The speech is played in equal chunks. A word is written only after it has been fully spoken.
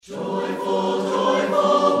Joyful,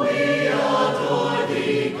 joyful, we adore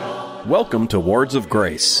thee, God. Welcome to Words of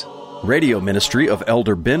Grace, radio ministry of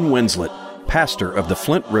Elder Ben Winslet, pastor of the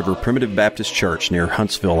Flint River Primitive Baptist Church near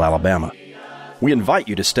Huntsville, Alabama. We invite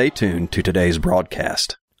you to stay tuned to today's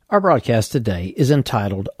broadcast. Our broadcast today is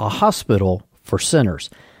entitled A Hospital for Sinners.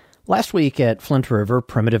 Last week at Flint River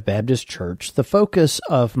Primitive Baptist Church, the focus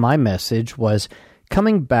of my message was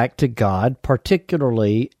coming back to God,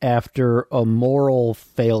 particularly after a moral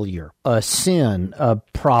failure, a sin, a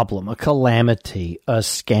problem, a calamity, a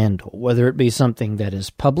scandal, whether it be something that is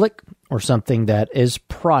public or something that is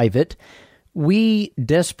private. We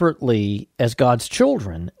desperately, as God's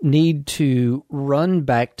children, need to run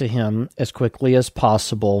back to Him as quickly as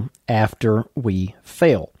possible after we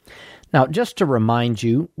fail. Now, just to remind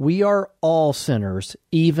you, we are all sinners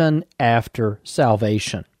even after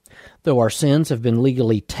salvation. Though our sins have been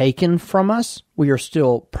legally taken from us, we are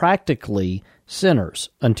still practically sinners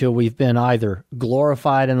until we've been either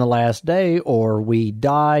glorified in the last day or we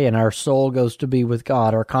die and our soul goes to be with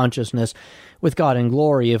God, our consciousness with God in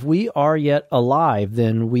glory. If we are yet alive,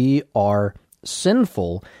 then we are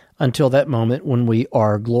sinful until that moment when we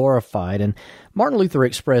are glorified. And Martin Luther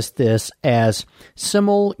expressed this as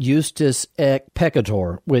simul justus et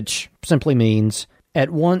peccator, which simply means at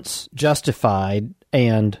once justified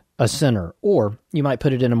and a sinner. Or you might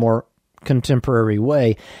put it in a more contemporary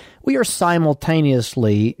way, we are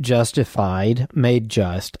simultaneously justified, made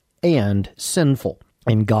just, and sinful.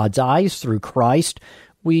 In God's eyes, through Christ,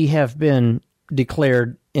 we have been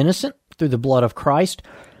declared innocent through the blood of Christ,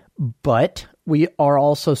 but we are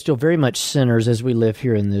also still very much sinners as we live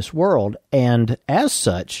here in this world, and as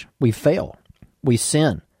such, we fail. We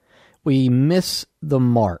sin. We miss the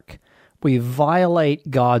mark. We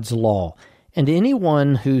violate God's law. And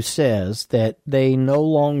anyone who says that they no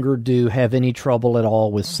longer do have any trouble at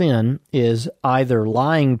all with sin is either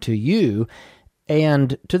lying to you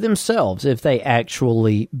and to themselves if they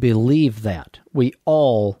actually believe that. We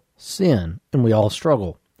all sin and we all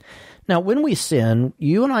struggle. Now, when we sin,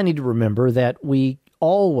 you and I need to remember that we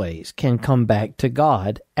always can come back to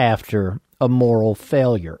God after a moral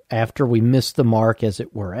failure, after we miss the mark, as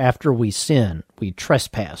it were, after we sin, we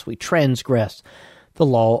trespass, we transgress the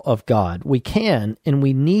law of God. We can and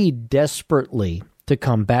we need desperately to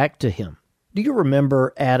come back to Him. Do you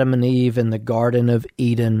remember Adam and Eve in the Garden of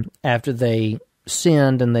Eden after they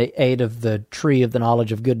sinned and they ate of the tree of the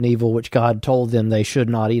knowledge of good and evil, which God told them they should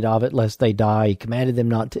not eat of it lest they die? He commanded them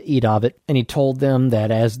not to eat of it, and He told them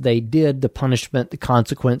that as they did, the punishment, the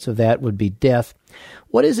consequence of that would be death.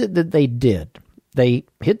 What is it that they did? They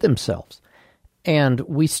hid themselves. And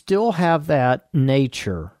we still have that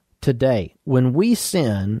nature today. When we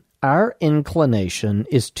sin, our inclination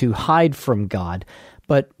is to hide from God,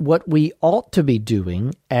 but what we ought to be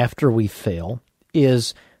doing after we fail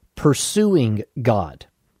is pursuing God.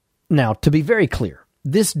 Now, to be very clear,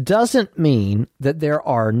 this doesn't mean that there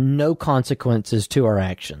are no consequences to our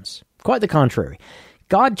actions. Quite the contrary.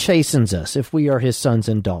 God chastens us if we are His sons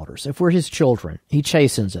and daughters. If we're His children, He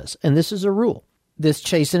chastens us, and this is a rule. This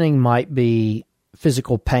chastening might be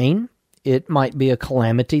physical pain. It might be a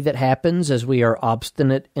calamity that happens as we are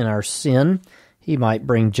obstinate in our sin. He might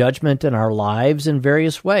bring judgment in our lives in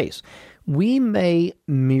various ways. We may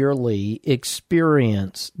merely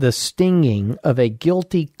experience the stinging of a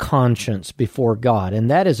guilty conscience before God,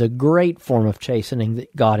 and that is a great form of chastening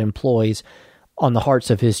that God employs on the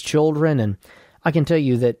hearts of His children. And I can tell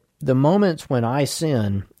you that the moments when I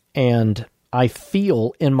sin and I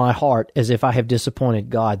feel in my heart as if I have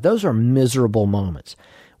disappointed God, those are miserable moments.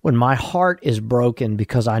 When my heart is broken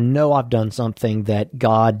because I know I've done something that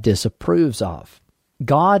God disapproves of.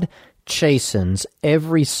 God chastens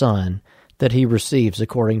every son that He receives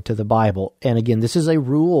according to the Bible. And again, this is a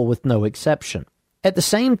rule with no exception. At the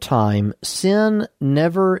same time, sin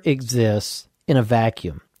never exists in a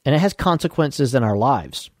vacuum, and it has consequences in our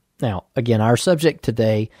lives. Now, again, our subject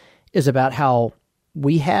today is about how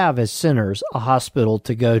we have, as sinners, a hospital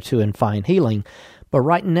to go to and find healing. But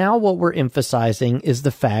right now, what we're emphasizing is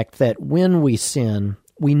the fact that when we sin,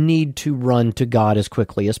 we need to run to God as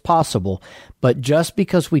quickly as possible. But just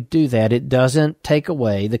because we do that, it doesn't take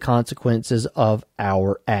away the consequences of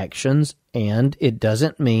our actions, and it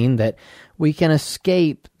doesn't mean that we can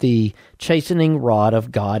escape the chastening rod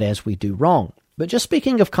of God as we do wrong. But just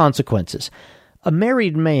speaking of consequences, a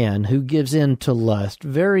married man who gives in to lust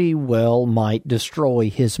very well might destroy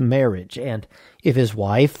his marriage. And if his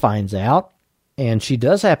wife finds out, and she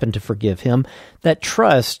does happen to forgive him, that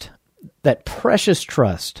trust, that precious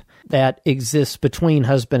trust that exists between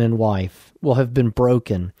husband and wife will have been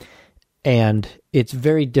broken. And it's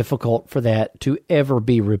very difficult for that to ever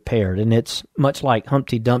be repaired. And it's much like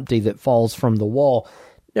Humpty Dumpty that falls from the wall,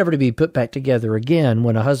 never to be put back together again.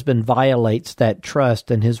 When a husband violates that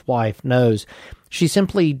trust and his wife knows, she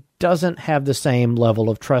simply doesn't have the same level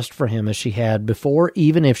of trust for him as she had before,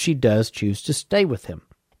 even if she does choose to stay with him.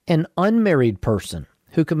 An unmarried person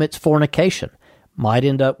who commits fornication might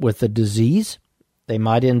end up with a disease. They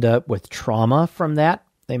might end up with trauma from that.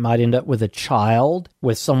 They might end up with a child,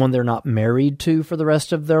 with someone they're not married to for the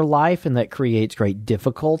rest of their life, and that creates great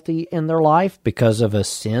difficulty in their life because of a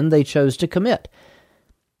sin they chose to commit.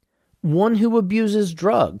 One who abuses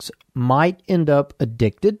drugs might end up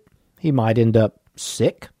addicted. He might end up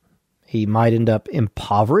sick. He might end up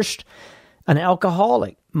impoverished. An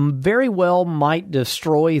alcoholic very well might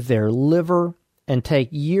destroy their liver and take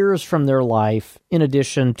years from their life, in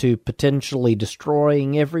addition to potentially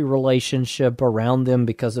destroying every relationship around them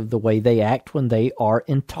because of the way they act when they are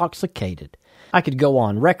intoxicated. I could go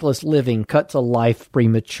on. Reckless living cuts a life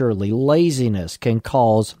prematurely. Laziness can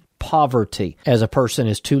cause poverty as a person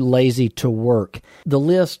is too lazy to work. The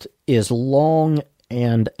list is long,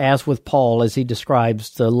 and as with Paul, as he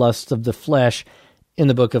describes the lusts of the flesh in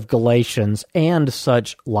the book of Galatians and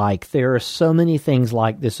such like, there are so many things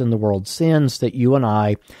like this in the world, sins that you and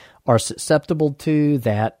I are susceptible to,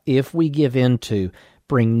 that if we give in to,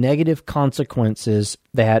 bring negative consequences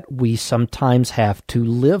that we sometimes have to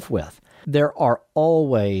live with. There are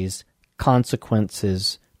always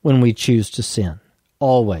consequences when we choose to sin.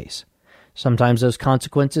 Always. Sometimes those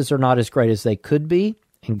consequences are not as great as they could be,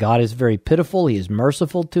 and God is very pitiful. He is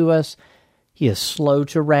merciful to us. He is slow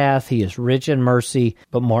to wrath. He is rich in mercy.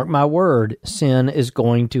 But mark my word, sin is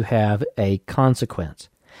going to have a consequence.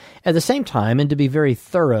 At the same time, and to be very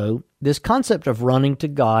thorough, this concept of running to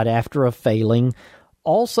God after a failing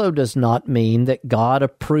also does not mean that God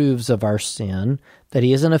approves of our sin, that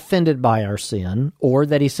He isn't offended by our sin, or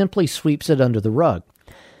that He simply sweeps it under the rug.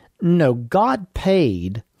 No, God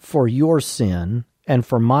paid for your sin and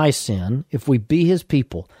for my sin, if we be His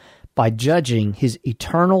people, by judging His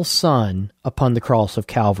eternal Son upon the cross of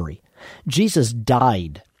Calvary. Jesus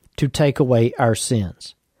died to take away our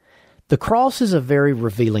sins. The cross is a very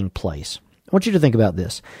revealing place. I want you to think about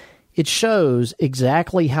this. It shows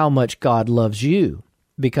exactly how much God loves you,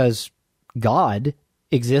 because God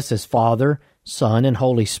exists as Father, Son, and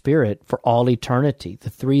Holy Spirit for all eternity,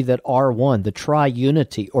 the three that are one, the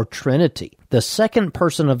triunity or Trinity, the second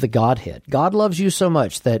person of the Godhead. God loves you so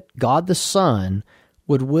much that God the Son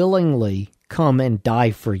would willingly come and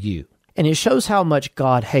die for you. And it shows how much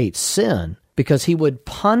God hates sin, because He would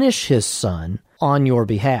punish His Son on your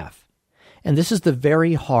behalf. And this is the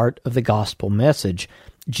very heart of the gospel message.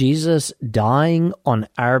 Jesus dying on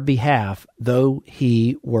our behalf, though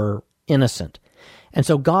He were innocent. And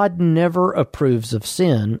so God never approves of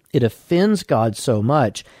sin. It offends God so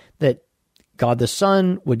much that God the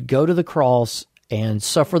Son would go to the cross and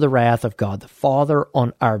suffer the wrath of God the Father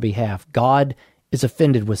on our behalf. God is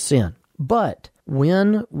offended with sin. But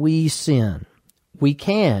when we sin, we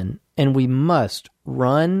can and we must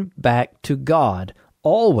run back to God,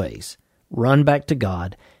 always run back to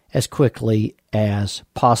God as quickly as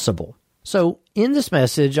possible. So in this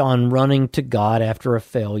message on running to God after a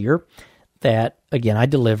failure that, again, I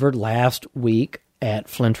delivered last week at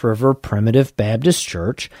Flint River Primitive Baptist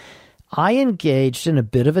Church, I engaged in a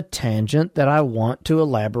bit of a tangent that I want to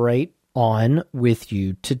elaborate on with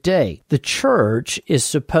you today. The church is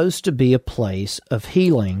supposed to be a place of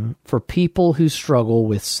healing for people who struggle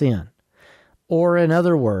with sin. Or in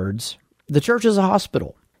other words, the church is a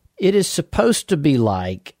hospital. It is supposed to be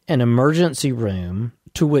like an emergency room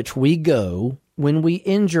to which we go when we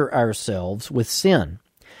injure ourselves with sin.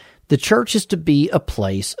 The church is to be a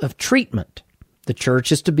place of treatment. The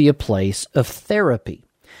church is to be a place of therapy.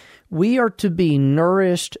 We are to be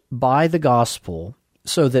nourished by the gospel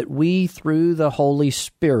so that we, through the Holy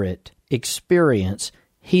Spirit, experience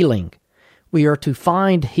healing. We are to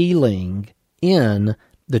find healing in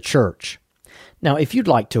the church. Now, if you'd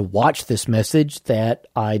like to watch this message that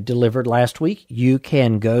I delivered last week, you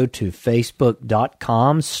can go to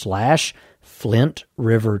facebook.com/Flint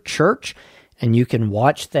River Church, and you can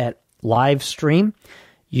watch that live stream.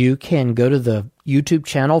 You can go to the YouTube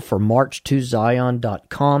channel for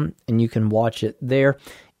march2zion.com, and you can watch it there.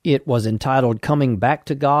 It was entitled Coming Back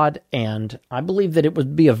to God, and I believe that it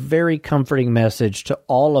would be a very comforting message to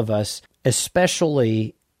all of us,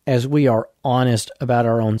 especially as we are honest about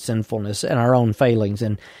our own sinfulness and our own failings.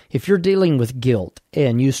 And if you're dealing with guilt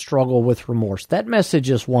and you struggle with remorse, that message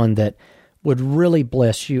is one that would really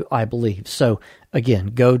bless you, I believe. So again,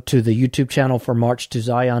 go to the YouTube channel for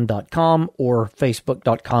marchtozion.com or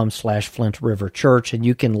facebook.com/Flint River Church, and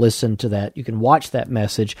you can listen to that. You can watch that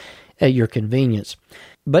message at your convenience.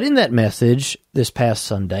 But in that message this past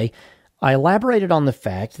Sunday, I elaborated on the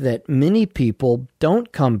fact that many people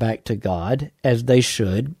don't come back to God as they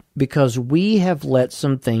should because we have let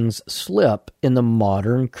some things slip in the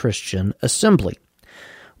modern Christian assembly.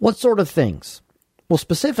 What sort of things? Well,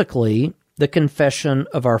 specifically, the confession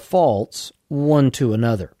of our faults one to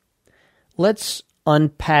another. Let's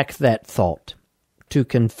unpack that thought, to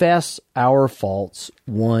confess our faults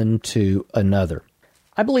one to another.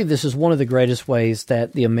 I believe this is one of the greatest ways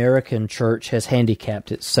that the American church has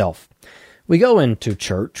handicapped itself. We go into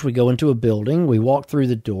church, we go into a building, we walk through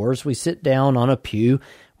the doors, we sit down on a pew,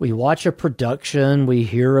 we watch a production, we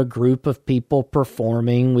hear a group of people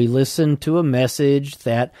performing, we listen to a message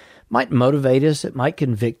that might motivate us, it might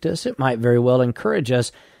convict us, it might very well encourage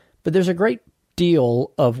us, but there's a great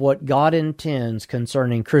deal of what God intends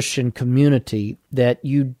concerning Christian community that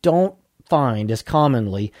you don't find as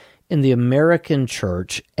commonly in the American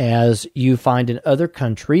church as you find in other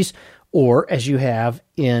countries or as you have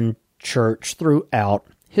in church throughout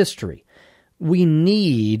history. We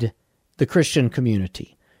need the Christian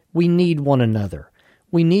community. We need one another.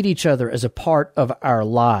 We need each other as a part of our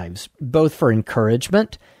lives, both for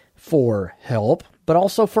encouragement, for help, but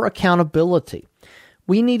also for accountability.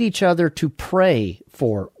 We need each other to pray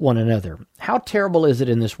for one another. How terrible is it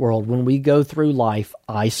in this world when we go through life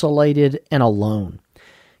isolated and alone?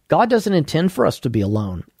 God doesn't intend for us to be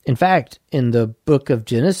alone. In fact, in the book of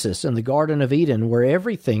Genesis, in the Garden of Eden, where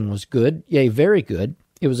everything was good, yea, very good,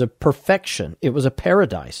 it was a perfection, it was a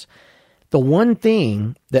paradise. The one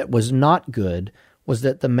thing that was not good was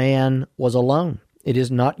that the man was alone. It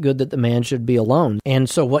is not good that the man should be alone. And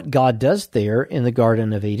so what God does there in the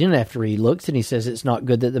Garden of Eden, after he looks and he says it's not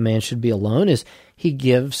good that the man should be alone, is he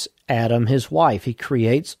gives Adam his wife. He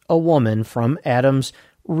creates a woman from Adam's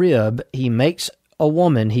rib. He makes a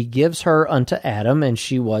woman, he gives her unto Adam, and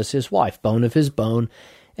she was his wife, bone of his bone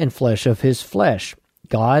and flesh of his flesh.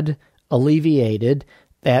 God alleviated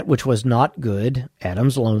that which was not good,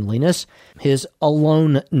 Adam's loneliness, his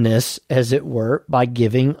aloneness, as it were, by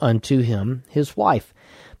giving unto him his wife.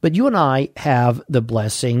 But you and I have the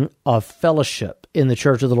blessing of fellowship in the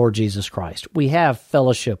Church of the Lord Jesus Christ. We have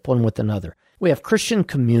fellowship one with another. We have Christian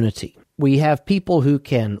community. We have people who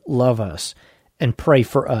can love us and pray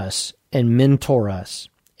for us and mentor us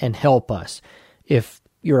and help us. If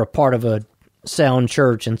you're a part of a sound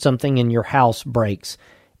church and something in your house breaks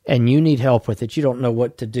and you need help with it, you don't know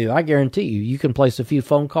what to do, I guarantee you can place a few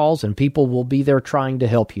phone calls and people will be there trying to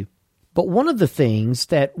help you. But one of the things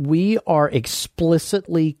that we are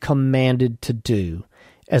explicitly commanded to do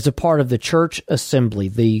as a part of the church assembly,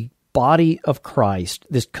 the body of Christ,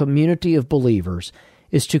 this community of believers,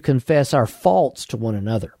 is to confess our faults to one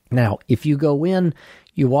another. Now, if you go in,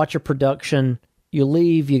 you watch a production, you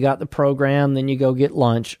leave, you got the program, then you go get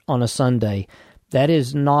lunch on a Sunday, that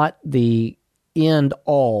is not the end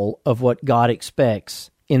all of what God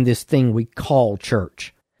expects in this thing we call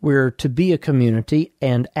church. We're to be a community,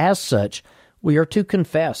 and as such, we are to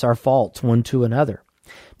confess our faults one to another.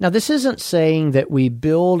 Now, this isn't saying that we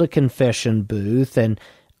build a confession booth and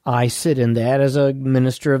I sit in that as a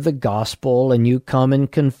minister of the gospel, and you come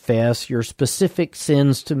and confess your specific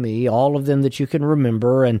sins to me, all of them that you can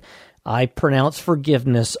remember, and I pronounce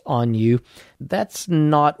forgiveness on you. That's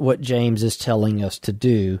not what James is telling us to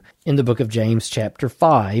do in the book of James chapter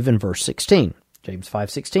 5 and verse 16. James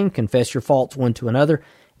 5:16, confess your faults one to another,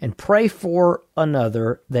 and pray for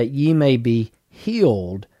another that ye may be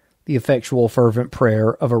healed. The effectual fervent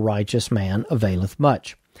prayer of a righteous man availeth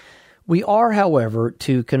much. We are, however,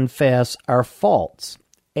 to confess our faults.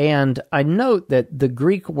 And I note that the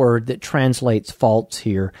Greek word that translates faults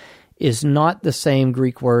here is not the same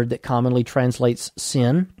Greek word that commonly translates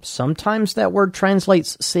sin. Sometimes that word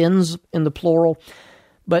translates sins in the plural,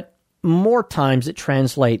 but more times it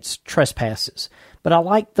translates trespasses. But I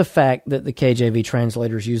like the fact that the KJV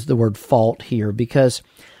translators use the word fault here, because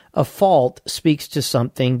a fault speaks to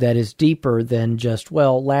something that is deeper than just,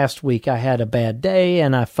 well, last week I had a bad day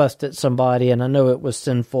and I fussed at somebody and I know it was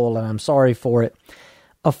sinful and I'm sorry for it.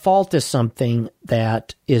 A fault is something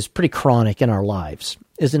that is pretty chronic in our lives,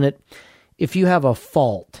 isn't it? If you have a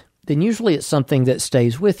fault, then usually it's something that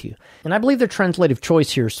stays with you. And I believe the translative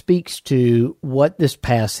choice here speaks to what this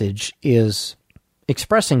passage is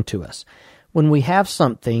expressing to us. When we have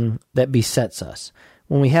something that besets us,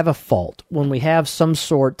 when we have a fault, when we have some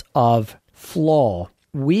sort of flaw,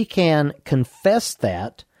 we can confess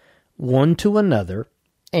that one to another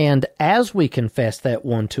And as we confess that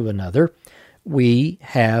one to another, we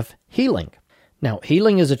have healing. Now,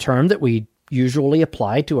 healing is a term that we usually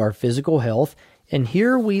apply to our physical health, and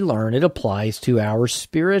here we learn it applies to our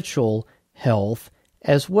spiritual health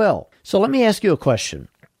as well. So let me ask you a question.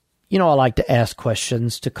 I like to ask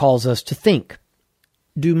questions to cause us to think.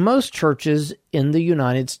 Do most churches in the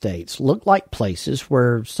United States look like places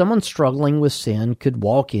where someone struggling with sin could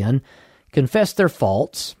walk in, confess their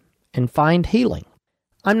faults, and find healing?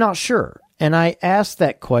 I'm not sure, and I ask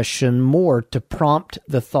that question more to prompt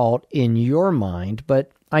the thought in your mind,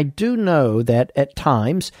 but I do know that at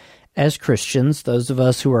times, as Christians, those of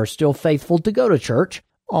us who are still faithful to go to church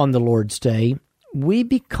on the Lord's Day, we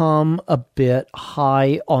become a bit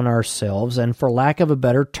high on ourselves and, for lack of a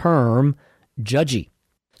better term, judgy.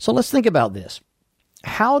 So let's think about this.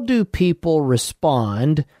 How do people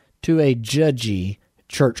respond to a judgy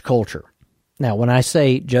church culture? Now, when I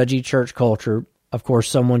say judgy church culture, of course,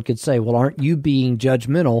 someone could say, well, aren't you being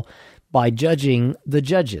judgmental by judging the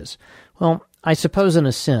judges? Well, I suppose in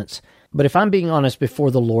a sense, but if I'm being honest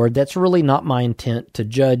before the Lord, that's really not my intent to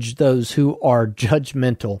judge those who are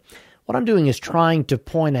judgmental. What I'm doing is trying to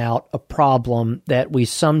point out a problem that we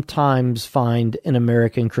sometimes find in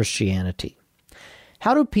American Christianity.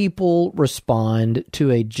 How do people respond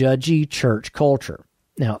to a judgy church culture?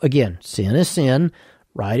 Now, again, sin is sin,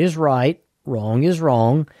 right is right, wrong is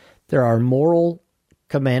wrong. There are moral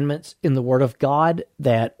commandments in the Word of God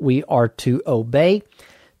that we are to obey.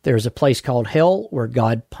 There's a place called hell where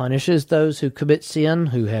God punishes those who commit sin,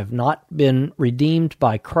 who have not been redeemed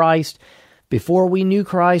by Christ. Before we knew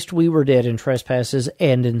Christ, we were dead in trespasses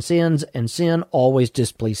and in sins, and sin always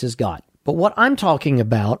displeases God. But what I'm talking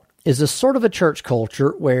about is a sort of a church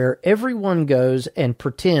culture where everyone goes and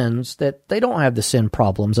pretends that they don't have the sin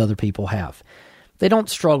problems other people have. They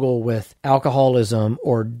don't struggle with alcoholism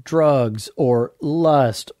or drugs or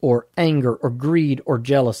lust or anger or greed or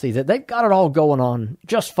jealousy, that they've got it all going on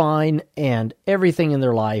just fine and everything in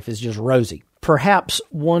their life is just rosy. Perhaps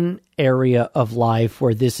one area of life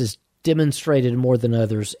where this is demonstrated more than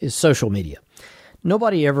others is social media.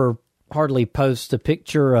 Nobody ever hardly posts a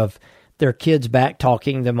picture of their kids back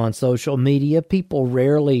talking them on social media. People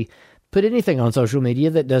rarely put anything on social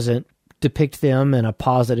media that doesn't depict them in a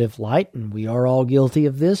positive light, and we are all guilty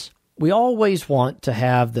of this. We always want to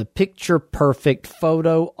have the picture-perfect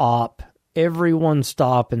photo op, everyone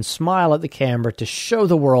stop and smile at the camera to show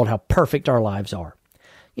the world how perfect our lives are.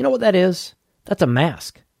 You know what that is? That's a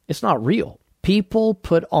mask. It's not real. People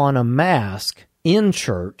put on a mask in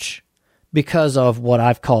church because of what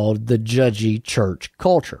I've called the judgy church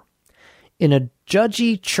culture. In a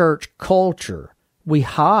judgy church culture, we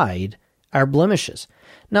hide our blemishes.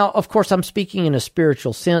 Now, of course, I'm speaking in a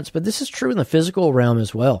spiritual sense, but this is true in the physical realm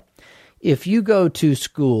as well. If you go to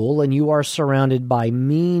school and you are surrounded by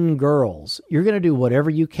mean girls, you're going to do whatever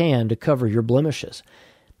you can to cover your blemishes.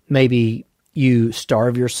 Maybe you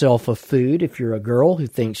starve yourself of food if you're a girl who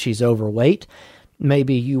thinks she's overweight.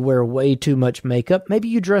 Maybe you wear way too much makeup. Maybe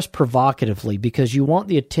you dress provocatively because you want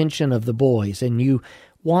the attention of the boys and you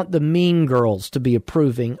want the mean girls to be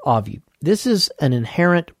approving of you. This is an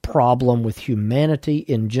inherent problem with humanity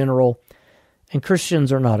in general, and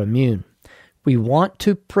Christians are not immune. We want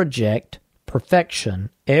to project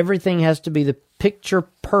perfection. Everything has to be the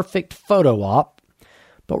picture-perfect photo op,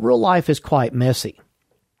 but real life is quite messy.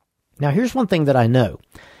 Now, here's one thing that I know.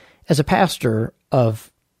 As a pastor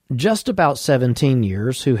of just about 17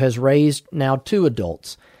 years who has raised now 2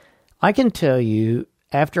 adults, I can tell you,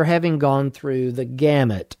 after having gone through the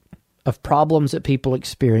gamut of problems that people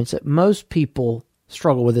experience, that most people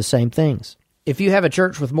struggle with the same things. If you have a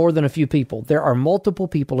church with more than a few people, there are multiple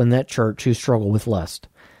people in that church who struggle with lust,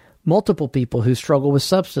 multiple people who struggle with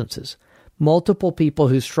substances, multiple people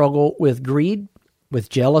who struggle with greed, with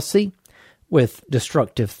jealousy, with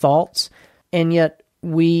destructive thoughts, and yet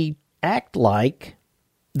we act like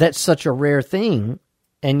that's such a rare thing,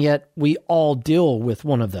 and yet we all deal with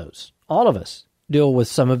one of those. All of us deal with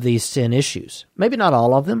some of these sin issues. Maybe not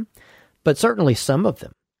all of them, but certainly some of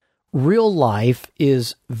them. Real life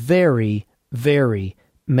is very, very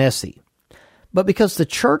messy. But because the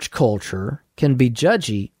church culture can be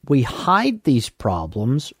judgy, we hide these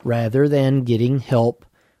problems rather than getting help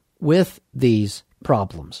with these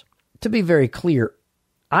problems. To be very clear,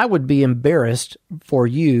 I would be embarrassed for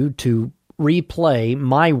you to replay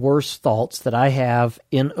my worst thoughts that I have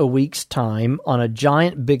in a week's time on a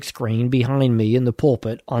giant big screen behind me in the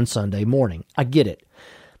pulpit on Sunday morning. I get it.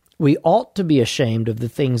 We ought to be ashamed of the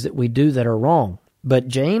things that we do that are wrong. But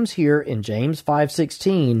James here in James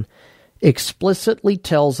 5:16 explicitly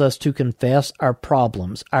tells us to confess our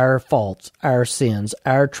problems, our faults, our sins,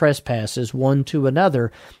 our trespasses one to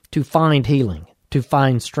another to find healing, to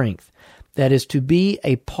find strength. That is to be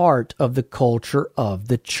a part of the culture of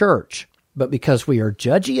the church. But because we are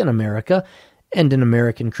judgy in America and in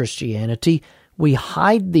American Christianity, we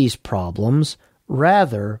hide these problems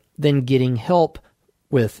rather than getting help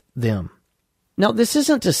with them. Now, this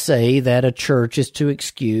isn't to say that a church is to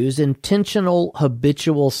excuse intentional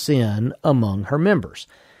habitual sin among her members.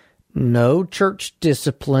 No, church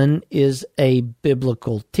discipline is a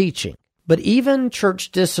biblical teaching. But even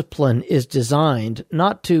church discipline is designed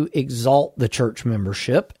not to exalt the church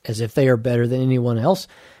membership as if they are better than anyone else,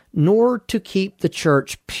 nor to keep the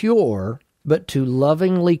church pure, but to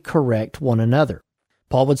lovingly correct one another.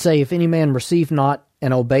 Paul would say, if any man receive not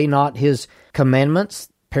and obey not his commandments,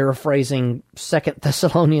 paraphrasing 2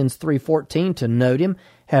 Thessalonians 3:14, to note him,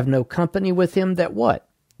 have no company with him, that what?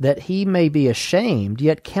 That he may be ashamed,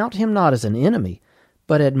 yet count him not as an enemy,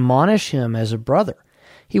 but admonish him as a brother.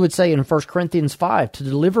 He would say in 1 Corinthians 5 to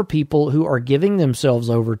deliver people who are giving themselves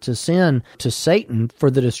over to sin, to Satan, for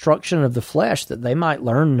the destruction of the flesh, that they might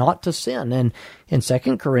learn not to sin. And in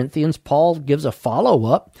 2 Corinthians, Paul gives a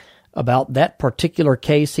follow-up about that particular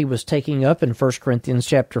case he was taking up in 1 Corinthians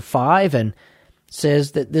chapter 5, and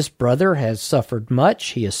says that this brother has suffered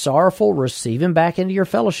much, he is sorrowful, receive him back into your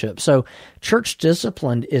fellowship. So church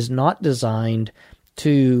discipline is not designed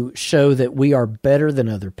to show that we are better than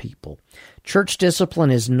other people. Church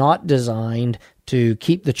discipline is not designed to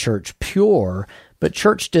keep the church pure, but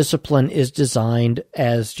church discipline is designed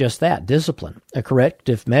as just that, discipline, a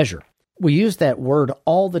corrective measure. We use that word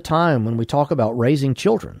all the time when we talk about raising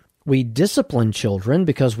children. We discipline children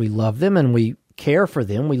because we love them and we care for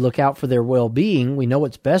them. We look out for their well-being. We know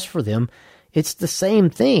what's best for them. It's the same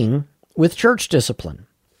thing with church discipline.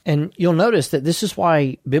 And you'll notice that this is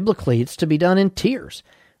why biblically it's to be done in tiers.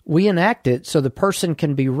 We enact it so the person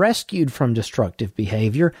can be rescued from destructive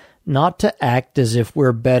behavior, not to act as if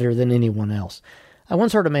we're better than anyone else. I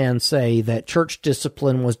once heard a man say that church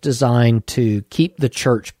discipline was designed to keep the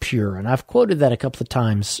church pure, and I've quoted that a couple of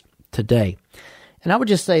times today. And I would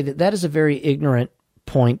just say that that is a very ignorant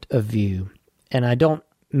point of view, and I don't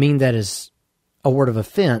mean that as a word of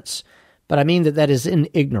offense, but I mean that that is in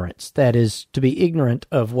ignorance. That is to be ignorant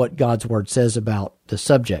of what God's Word says about the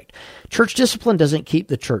subject. Church discipline doesn't keep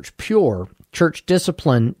the church pure. Church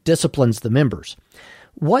discipline disciplines the members.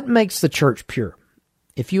 What makes the church pure?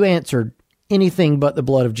 If you answered anything but the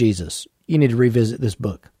blood of Jesus, you need to revisit this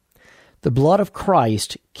book. The blood of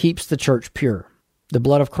Christ keeps the church pure. The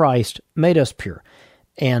blood of Christ made us pure.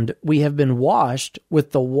 And we have been washed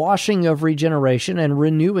with the washing of regeneration and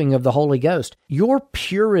renewing of the Holy Ghost. Your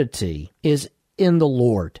purity is in the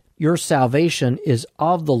Lord. Your salvation is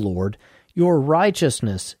of the Lord. Your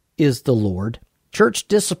righteousness is the Lord. Church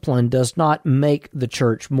discipline does not make the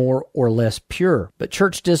church more or less pure, but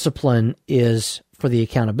church discipline is for the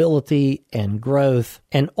accountability and growth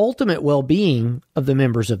and ultimate well-being of the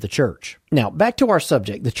members of the church. Now, back to our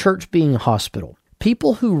subject, the church being a hospital.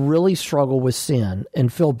 People who really struggle with sin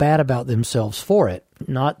and feel bad about themselves for it,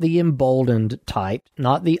 not the emboldened type,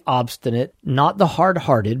 not the obstinate, not the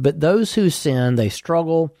hard-hearted, but those who sin, they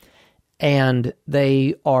struggle and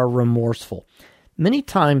they are remorseful. Many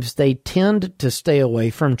times they tend to stay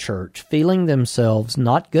away from church, feeling themselves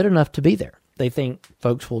not good enough to be there. They think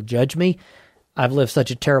folks will judge me. I've lived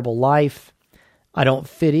such a terrible life. I don't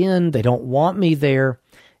fit in. They don't want me there.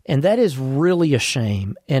 And that is really a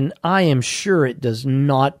shame, and I am sure it does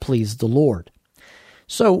not please the Lord.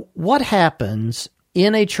 So what happens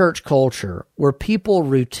in a church culture where people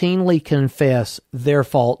routinely confess their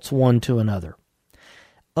faults one to another?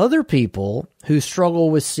 Other people who struggle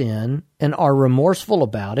with sin and are remorseful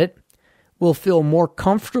about it will feel more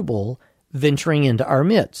comfortable venturing into our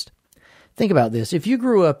midst. Think about this. If you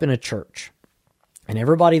grew up in a church and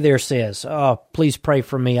everybody there says, "Oh, please pray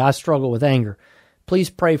for me. I struggle with anger. Please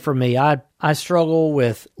pray for me. I struggle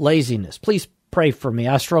with laziness. Please pray for me.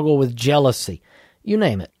 I struggle with jealousy." You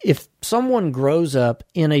name it. If someone grows up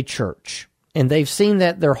in a church and they've seen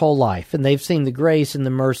that their whole life, and they've seen the grace and the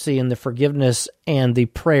mercy and the forgiveness and the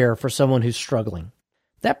prayer for someone who's struggling,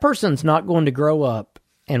 that person's not going to grow up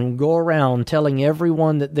and go around telling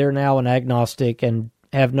everyone that they're now an agnostic and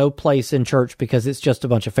have no place in church because it's just a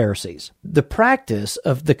bunch of Pharisees. The practice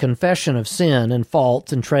of the confession of sin and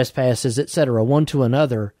faults and trespasses, etc., one to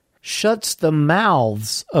another, shuts the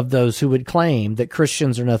mouths of those who would claim that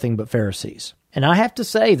Christians are nothing but Pharisees. And I have to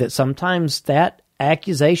say that sometimes that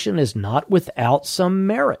accusation is not without some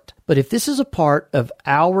merit. But if this is a part of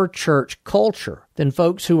our church culture, then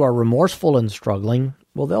folks who are remorseful and struggling,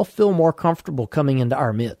 well, they'll feel more comfortable coming into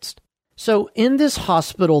our midst. So in this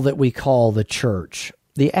hospital that we call the church,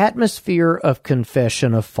 the atmosphere of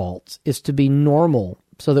confession of faults is to be normal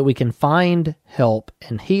so that we can find help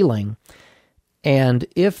and healing. And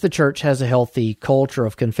if the church has a healthy culture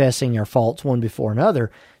of confessing our faults one before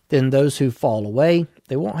another, then those who fall away,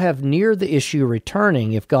 they won't have near the issue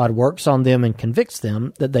returning if God works on them and convicts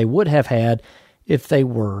them that they would have had if they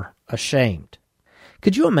were ashamed.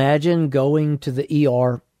 Could you imagine going to the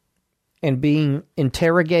ER and being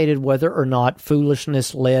interrogated whether or not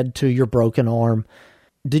foolishness led to your broken arm?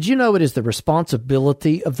 Did you know it is the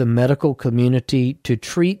responsibility of the medical community to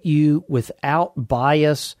treat you without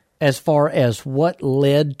bias as far as what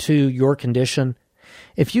led to your condition?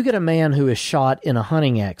 If you get a man who is shot in a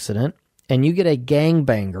hunting accident and you get a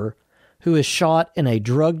gangbanger who is shot in a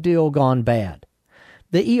drug deal gone bad,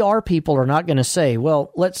 the ER people are not going to say,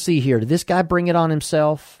 well, let's see here. Did this guy bring it on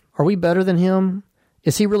himself? Are we better than him?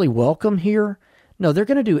 Is he really welcome here? No, they're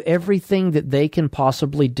going to do everything that they can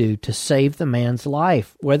possibly do to save the man's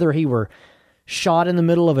life, whether he were shot in the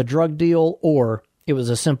middle of a drug deal or it was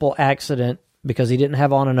a simple accident because he didn't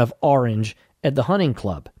have on enough orange at the hunting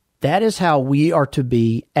club. That is how we are to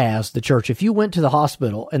be as the church. If you went to the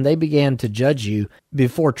hospital and they began to judge you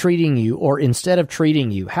before treating you or instead of treating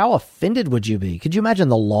you, how offended would you be? Could you imagine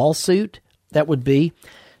the lawsuit that would be?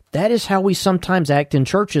 That is how we sometimes act in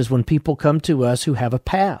churches when people come to us who have a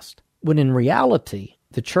past, when in reality,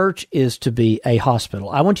 the church is to be a hospital.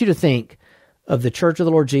 I want you to think of the Church of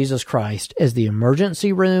the Lord Jesus Christ as the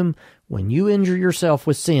emergency room. When you injure yourself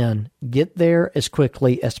with sin, get there as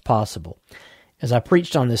quickly as possible. As I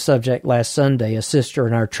preached on this subject last Sunday, a sister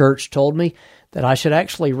in our church told me that I should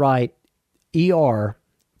actually write ER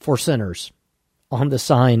for sinners on the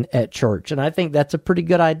sign at church, and I think that's a pretty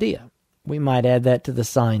good idea. We might add that to the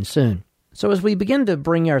sign soon. So as we begin to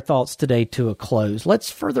bring our thoughts today to a close,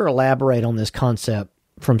 let's further elaborate on this concept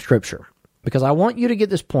from Scripture, because I want you to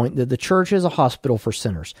get this point that the church is a hospital for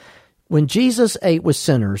sinners. When Jesus ate with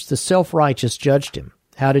sinners, the self-righteous judged him.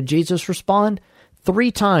 How did Jesus respond?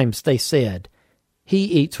 3 times they said, He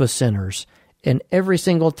eats with sinners. And every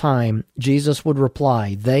single time, Jesus would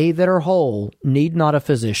reply, they that are whole need not a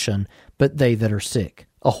physician, but they that are sick.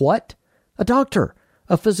 A what? A doctor,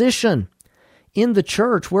 a physician. In the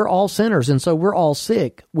church, we're all sinners, and so we're all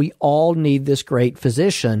sick. We all need this great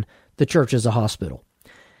physician. The church is a hospital.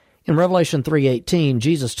 In Revelation 3:18,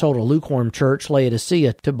 Jesus told a lukewarm church,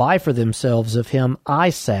 Laodicea, to buy for themselves of him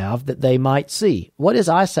eye salve that they might see. What is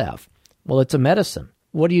eye salve? Well, it's a medicine.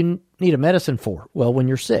 What do you need a medicine for? Well, when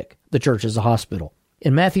you're sick. The church is a hospital.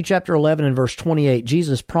 In Matthew chapter 11 and verse 28,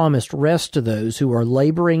 Jesus promised rest to those who are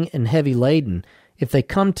laboring and heavy laden if they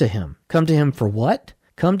come to him. Come to him for what?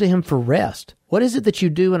 Come to him for rest. What is it that you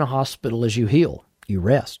do in a hospital as you heal? You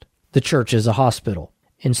rest. The church is a hospital.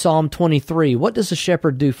 In Psalm 23, what does a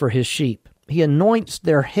shepherd do for his sheep? He anoints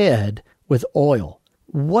their head with oil.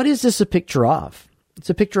 What is this a picture of? It's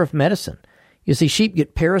a picture of medicine. You see, sheep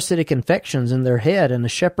get parasitic infections in their head, and the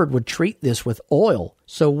shepherd would treat this with oil.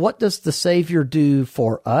 So what does the Savior do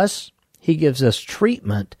for us? He gives us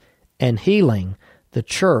treatment and healing. The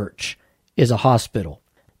church is a hospital.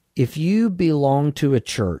 If you belong to a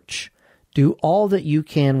church, do all that you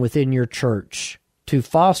can within your church to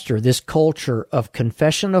foster this culture of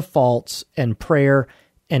confession of faults and prayer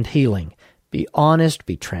and healing. Be honest,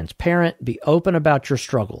 be transparent, be open about your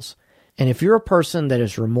struggles. And if you're a person that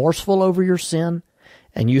is remorseful over your sin,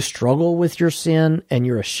 and you struggle with your sin, and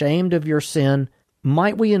you're ashamed of your sin,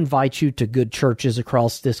 might we invite you to good churches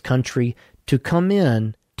across this country to come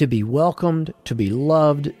in, to be welcomed, to be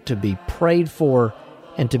loved, to be prayed for,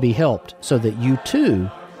 and to be helped, so that you too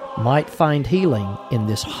might find healing in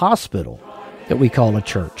this hospital that we call a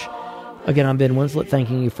church. Again, I'm Ben Winslet,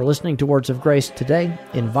 thanking you for listening to Words of Grace today,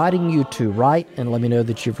 inviting you to write and let me know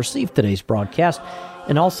that you've received today's broadcast,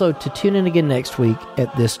 and also to tune in again next week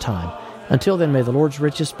at this time. Until then, may the Lord's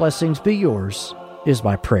richest blessings be yours, is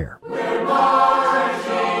my prayer. We're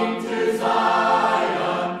marching to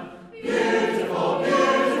Zion, beautiful,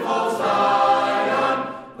 beautiful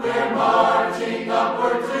Zion. We're marching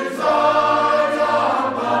upward to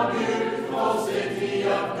Zion, the beautiful city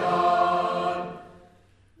of God.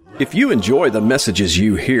 If you enjoy the messages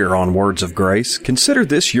you hear on Words of Grace, consider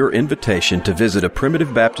this your invitation to visit a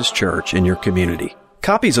Primitive Baptist church in your community.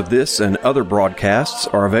 Copies of this and other broadcasts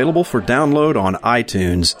are available for download on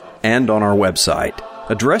iTunes and on our website.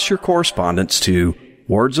 Address your correspondence to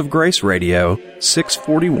Words of Grace Radio,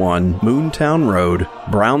 641 Moontown Road,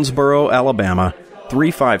 Brownsboro, Alabama,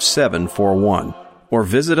 35741, or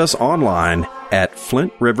visit us online at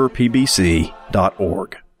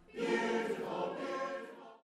flintriverpbc.org.